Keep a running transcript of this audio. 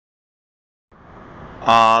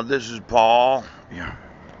This is Paul.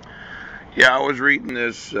 Yeah, I was reading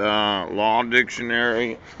this law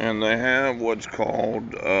dictionary, and they have what's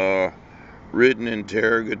called written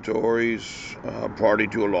interrogatories. Party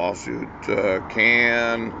to a lawsuit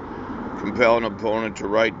can compel an opponent to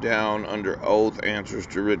write down under oath answers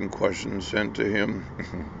to written questions sent to him.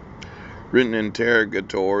 Written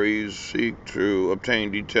interrogatories seek to obtain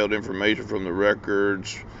detailed information from the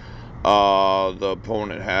records the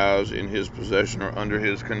opponent has in his possession or under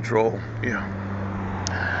his control.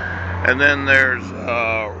 And then there's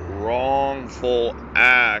wrongful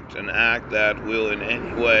act, an act that will in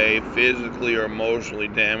any way physically or emotionally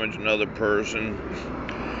damage another person.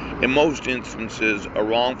 In most instances, a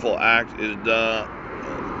wrongful act is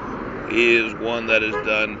one that is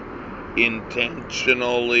done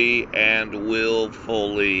intentionally and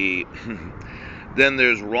willfully. Then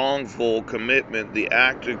there's wrongful commitment, the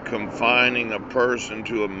act of confining a person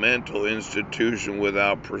to a mental institution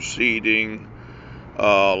without proceeding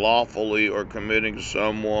lawfully or committing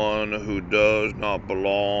someone who does not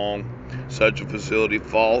belong such a facility.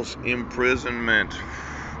 False imprisonment.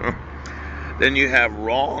 Then you have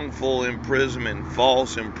wrongful imprisonment,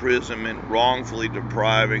 false imprisonment, wrongfully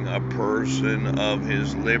depriving a person of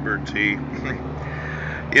his liberty.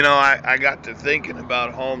 I got to thinking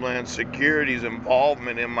about Homeland Security's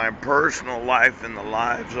involvement in my personal life and the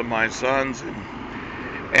lives of my sons.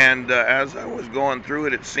 And as I was going through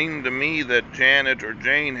it, it seemed to me that Janet or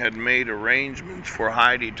Jane had made arrangements for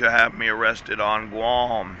Heidi to have me arrested on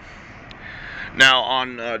Guam. Now,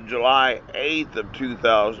 on July 8th of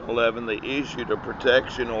 2011, they issued a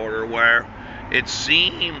protection order where it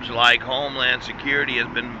seems like Homeland Security has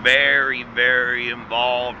been very, very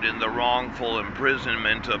involved in the wrongful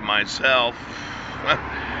imprisonment of myself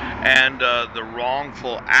and the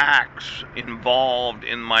wrongful acts involved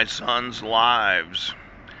in my sons' lives.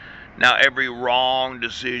 Now, every wrong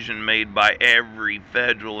decision made by every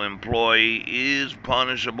federal employee is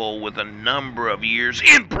punishable with a number of years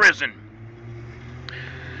in prison.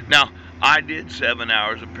 Now, I did 7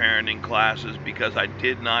 hours of parenting classes because I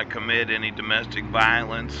did not commit any domestic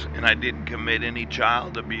violence and I didn't commit any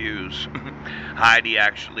child abuse. Heidi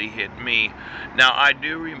actually hit me. Now, I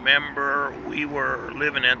do remember we were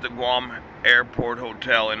living at the Guam Airport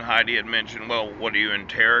Hotel and Heidi had mentioned, well, what, are you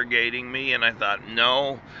interrogating me? And I thought,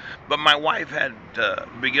 no. But my wife had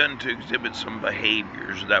begun to exhibit some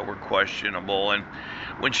behaviors that were questionable. And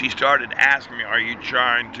when she started asking me, are you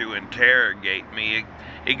trying to interrogate me?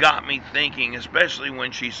 It got me thinking, especially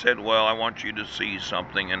when she said, well, I want you to see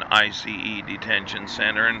something in ICE detention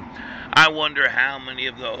center. And I wonder how many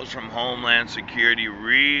of those from Homeland Security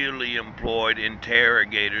really employed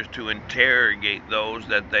interrogators to interrogate those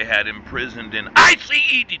that they had imprisoned in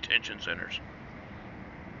ICE detention centers.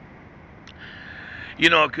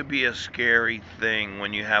 It could be a scary thing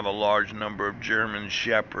when you have a large number of German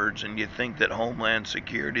shepherds and you think that Homeland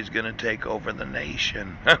Security is going to take over the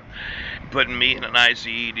nation. Putting me in an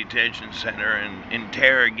ICE detention center and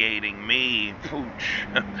interrogating me, pooch.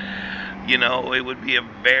 It would be a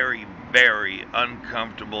very, very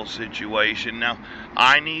uncomfortable situation. Now,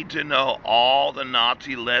 I need to know all the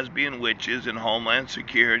Nazi lesbian witches in Homeland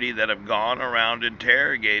Security that have gone around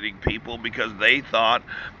interrogating people because they thought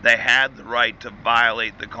they had the right to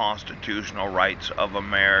violate the constitutional rights of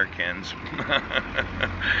Americans.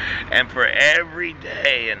 And for every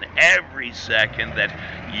day and every second that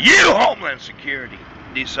you, Homeland Security,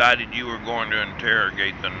 decided you were going to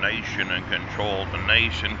interrogate the nation and control the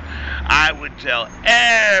nation, I would tell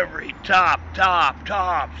every top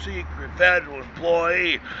secret federal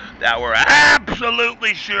employee that we're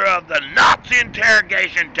absolutely sure of the Nazi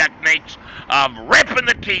interrogation techniques of ripping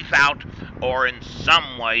the teeth out or in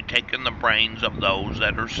some way taking the brains of those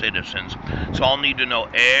that are citizens. So I'll need to know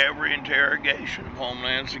every interrogation of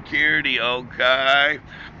Homeland Security, okay?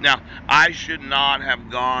 Now, I should not have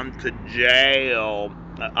gone to jail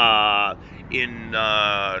in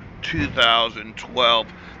 2012.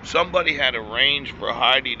 Somebody had arranged for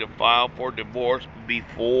Heidi to file for divorce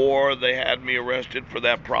before they had me arrested for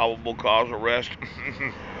that probable cause arrest.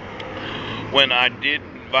 When I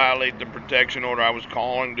didn't violate the protection order, I was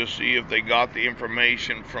calling to see if they got the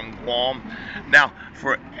information from Guam. Now,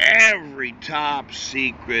 for every top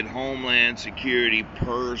secret Homeland Security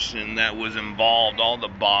person that was involved, all the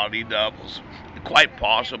body doubles, quite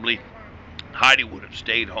possibly Heidi would have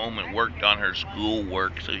stayed home and worked on her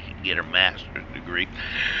schoolwork so she could get her master's degree.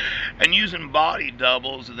 and using body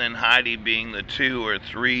doubles, and then Heidi being the 2 or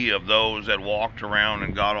 3 of those that walked around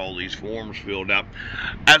and got all these forms filled out.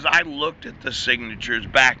 As I looked at the signatures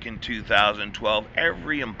back in 2012,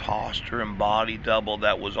 every imposter and body double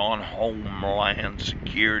that was on Homeland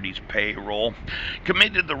Security's payroll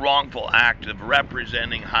committed the wrongful act of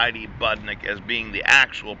representing Heidi Budnick as being the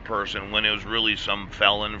actual person when it was really some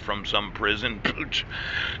felon from some prison.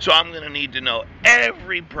 So I'm going to need to know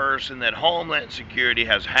every person that Homeland Security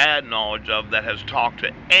has had knowledge of that has talked to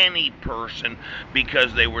any person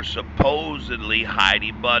because they were supposedly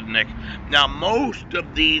Heidi Budnick. Now, most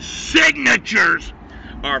of these signatures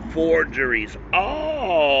are forgeries.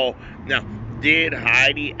 Oh, now, did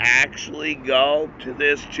Heidi actually go to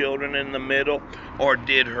this Children in the Middle, or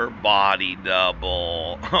did her body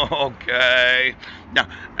double? Okay. Now,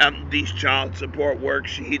 these child support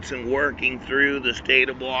worksheets and working through the state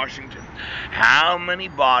of Washington, how many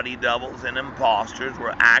body doubles and imposters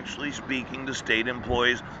were actually speaking to state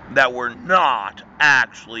employees that were not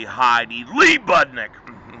actually Heidi Lee Budnick?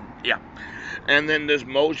 Yeah. And then this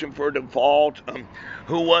motion for default,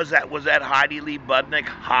 who was that? Was that Heidi Lee Budnick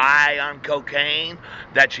high on cocaine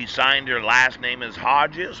that she signed her last name as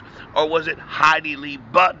Hodges? Or was it Heidi Lee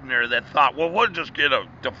Budner that thought, well, we'll just get a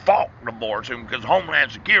default abortion because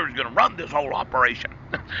Homeland Security is going to run this whole operation?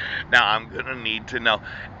 Now, I'm going to need to know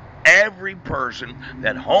every person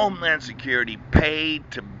that Homeland Security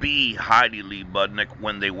paid to be Heidi Lee Budnick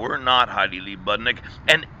when they were not Heidi Lee Budnick,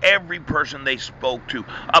 and every person they spoke to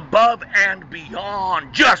above and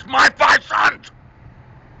beyond just my 5 sons.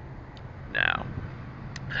 Now,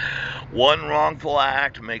 one wrongful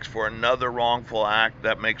act makes for another wrongful act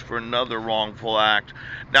that makes for another wrongful act.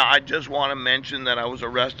 Now, I just want to mention that I was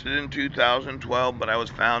arrested in 2012, but I was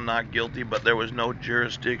found not guilty, but there was no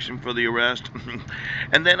jurisdiction for the arrest.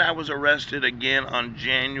 And then I was arrested again on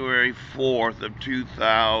January 4th of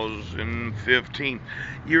 2015.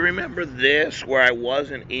 You remember this, where I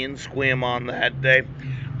wasn't in Squim on that day?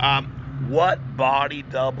 What body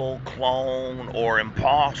double, clone, or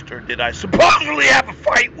imposter did I supposedly have a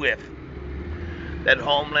fight with that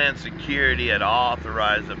Homeland Security had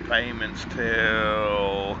authorized the payments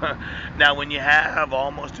to? Now, when you have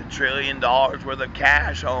almost $1 trillion worth of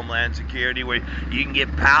cash, Homeland Security, where you can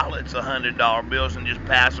get pallets of $100 bills and just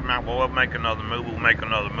pass them out, well, we'll make another move, we'll make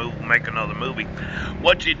another move, we'll make another movie.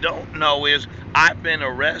 What you don't know is I've been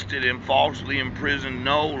arrested and falsely imprisoned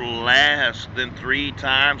no less than 3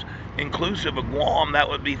 times, inclusive of Guam. That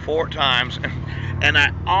would be 4 times. And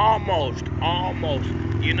I almost,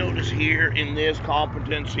 you notice here in this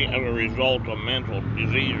competency as a result of mental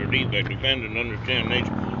disease or defect, defendant understand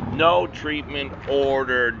nature, no treatment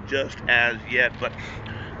ordered just as yet. But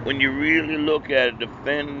when you really look at a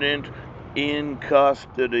defendant in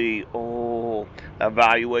custody,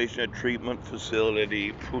 evaluation of treatment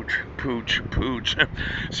facility, pooch.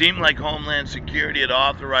 Seemed like Homeland Security had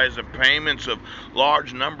authorized the payments of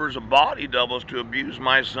large numbers of body doubles to abuse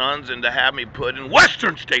my sons and to have me put in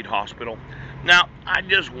Western State Hospital. Now, I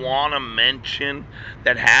just want to mention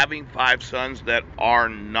that having 5 sons that are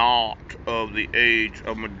not of the age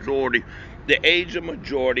of majority, the age of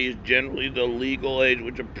majority is generally the legal age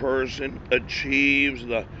which a person achieves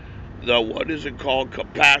the what is it called,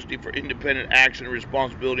 capacity for independent action and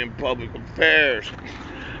responsibility in public affairs.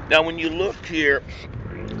 Now, when you look here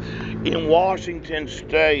in Washington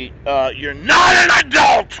State, you're not an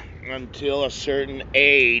adult until a certain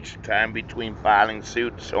age, time between filing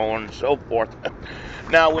suit, so on and so forth.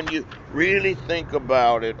 Now, when you really think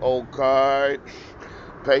about it, okay,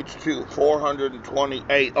 page 2,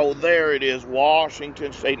 428. Oh, there it is,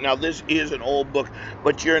 Washington State. Now, this is an old book,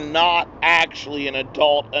 but you're not actually an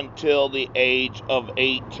adult until the age of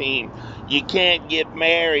 18. You can't get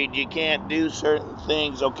married. You can't do certain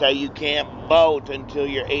things, okay? You can't vote until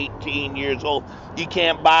you're 18 years old. You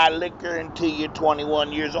can't buy liquor until you're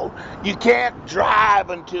 21 years old. You can't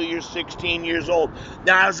drive until you're 16 years old.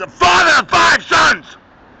 Now, as a father of 5 sons,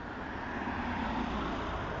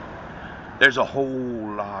 there's a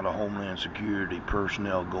whole lot of Homeland Security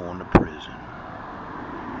personnel going to prison.